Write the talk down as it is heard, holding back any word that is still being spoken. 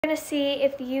Going to see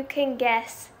if you can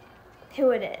guess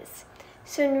who it is.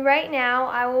 So right now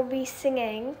I will be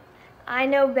singing I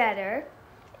Know Better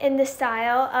in the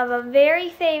style of a very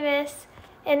famous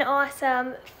and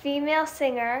awesome female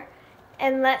singer,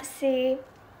 and let's see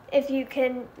if you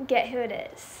can get who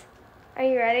it is. Are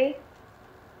you ready?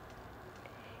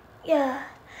 Yeah,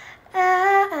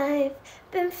 I've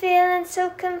been feeling so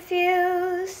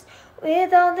confused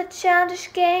with all the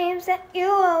childish games that you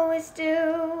always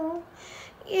do.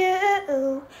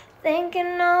 You think you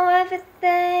know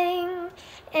everything,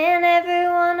 and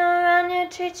everyone around you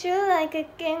treats you like a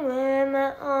king. Where am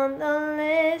I on the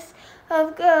list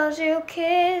of girls you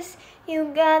kiss?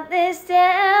 You got this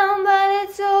down, but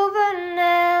it's over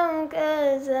now,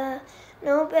 'cause I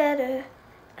know better,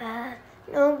 I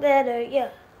know better,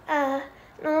 yeah, I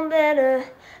know better,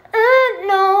 I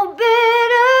know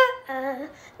better, I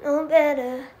know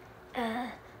better,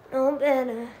 I know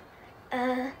better,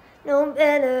 I know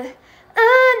better,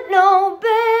 I know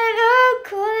better.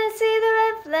 Couldn't see the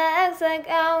red flags like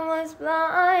I was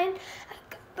blind. I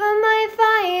got by my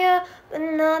fire, but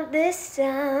not this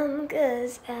time,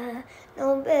 'cause I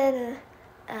know better,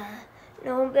 I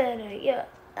know better, yeah,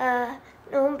 I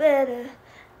know better,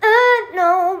 I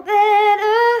know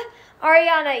better.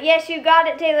 Ariana, yes, you got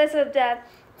it, Taylor Swift.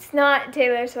 It's not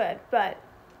Taylor Swift, but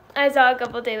I saw a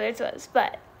couple Taylor Swifts,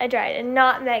 but I tried, and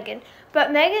not Megan.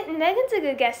 But Megan's a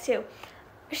good guess too.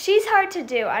 She's hard to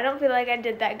do. I don't feel like I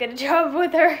did that good a job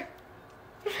with her.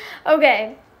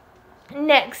 Okay,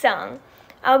 next song.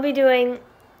 I'll be doing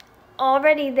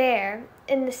Already There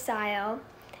in the style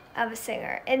of a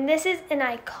singer. And this is an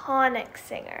iconic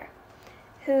singer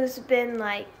who's been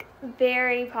like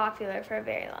very popular for a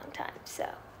very long time. So,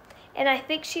 and I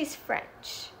think she's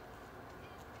French.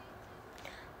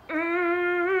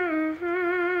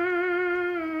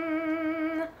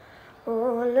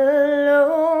 All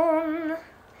alone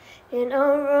in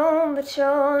a room, but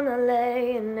you're not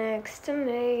laying next to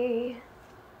me.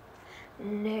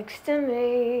 Next to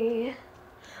me,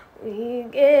 we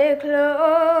get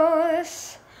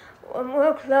close. When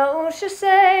we're close, just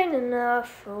ain't enough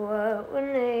for what we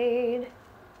need.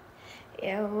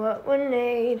 Yeah, what we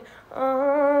need.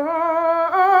 Oh,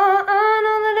 I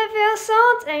know that it feels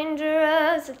so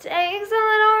dangerous. It takes a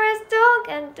little risk to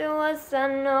get to us.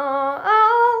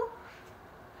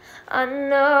 I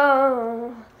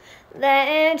know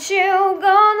that you're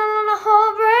gonna learn a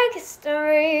whole break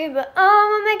history, but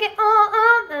I'ma make it all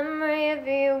a memory if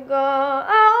you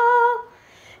go.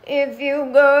 If you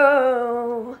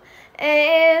go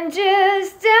and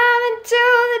just dive into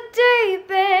the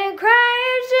deep end,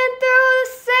 crashing through the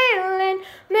ceiling,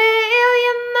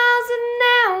 million miles an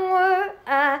hour.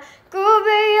 I could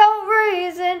be your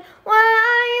reason why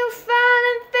you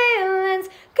finding feelings.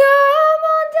 Come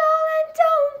on, darling,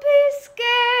 don't be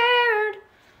scared,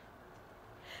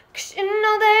 'cause you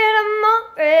know that I'm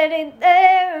already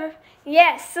there.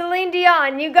 Yes, Celine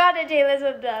Dion, you got it, Taylor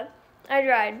Swift. I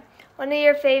tried. One of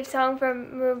your fave songs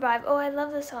from Maroon 5. Oh, I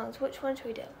love the songs. Which one should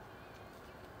we do?